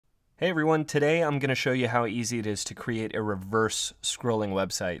Hey everyone, today I'm going to show you how easy it is to create a reverse scrolling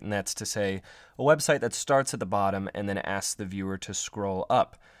website, and that's to say a website that starts at the bottom and then asks the viewer to scroll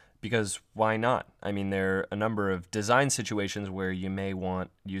up. Because why not? I mean, there are a number of design situations where you may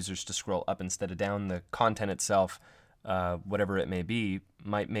want users to scroll up instead of down. The content itself, whatever it may be,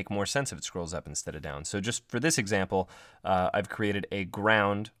 might make more sense if it scrolls up instead of down. So just for this example, I've created a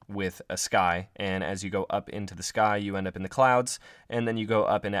ground with a sky, and as you go up into the sky, you end up in the clouds, and then you go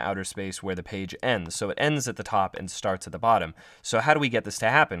up into outer space where the page ends. So it ends at the top and starts at the bottom. So how do we get this to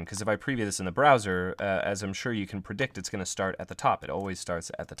happen? Because if I preview this in the browser, as I'm sure you can predict, it's going to start at the top. It always starts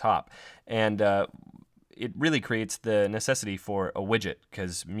at the top. And it really creates the necessity for a widget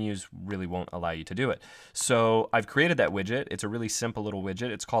because Muse really won't allow you to do it. So I've created that widget. It's a really simple little widget.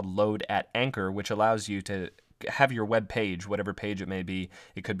 It's called Load at Anchor, which allows you to have your web page, whatever page it may be.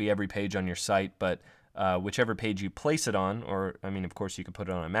 It could be every page on your site, but whichever page you place it on, or I mean, of course, you could put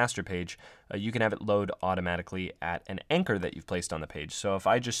it on a master page, you can have it load automatically at an anchor that you've placed on the page. So if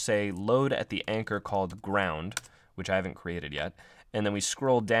I just say load at the anchor called ground, which I haven't created yet, and then we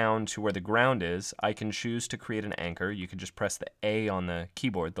scroll down to where the ground is, I can choose to create an anchor. You can just press the A on the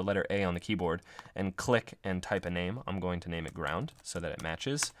keyboard, the letter A on the keyboard, and click and type a name. I'm going to name it ground so that it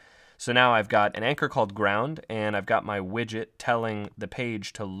matches. So now I've got an anchor called ground, and I've got my widget telling the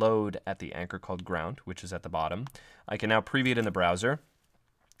page to load at the anchor called ground, which is at the bottom. I can now preview it in the browser.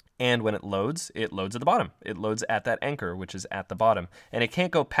 And when it loads at the bottom. It loads at that anchor, which is at the bottom. And it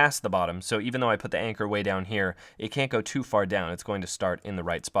can't go past the bottom, so even though I put the anchor way down here, it can't go too far down. It's going to start in the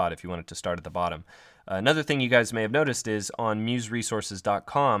right spot if you want it to start at the bottom. Another thing you guys may have noticed is on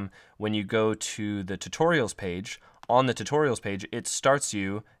museresources.com, when you go to the tutorials page, on the tutorials page, it starts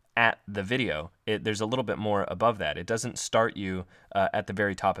you at the video. There's a little bit more above that. It doesn't start you at the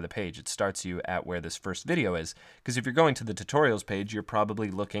very top of the page. It starts you at where this first video is. Because if you're going to the tutorials page, you're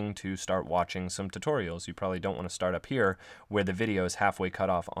probably looking to start watching some tutorials. You probably don't want to start up here where the video is halfway cut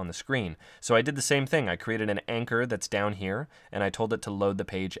off on the screen. So I did the same thing. I created an anchor that's down here, and I told it to load the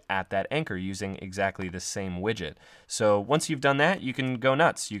page at that anchor using exactly the same widget. So once you've done that, you can go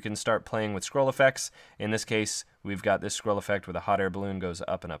nuts. You can start playing with scroll effects. In this case, we've got this scroll effect where the hot air balloon goes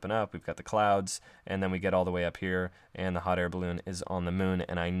up and up and up. We've got the clouds, and then we get all the way up here, and the hot air balloon is on the moon.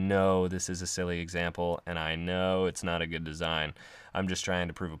 And I know this is a silly example, and I know it's not a good design. I'm just trying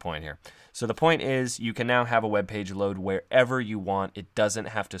to prove a point here. So the point is, you can now have a web page load wherever you want. It doesn't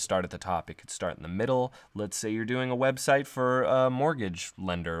have to start at the top. It could start in the middle. Let's say you're doing a website for a mortgage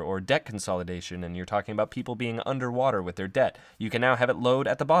lender or debt consolidation, and you're talking about people being underwater with their debt. You can now have it load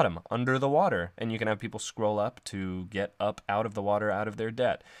at the bottom, under the water, and you can have people scroll up to get up out of the water, out of their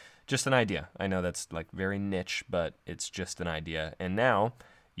debt. Just an idea. I know that's like very niche, but it's just an idea. And now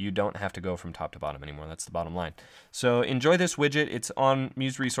you don't have to go from top to bottom anymore. That's the bottom line. So enjoy this widget. It's on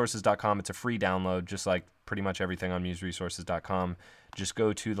museresources.com. It's a free download, just like pretty much everything on museresources.com. Just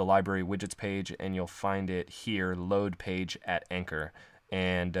go to the library widgets page, and you'll find it here, load page at anchor.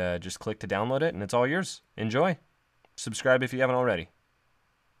 And just click to download it, and it's all yours. Enjoy. Subscribe if you haven't already.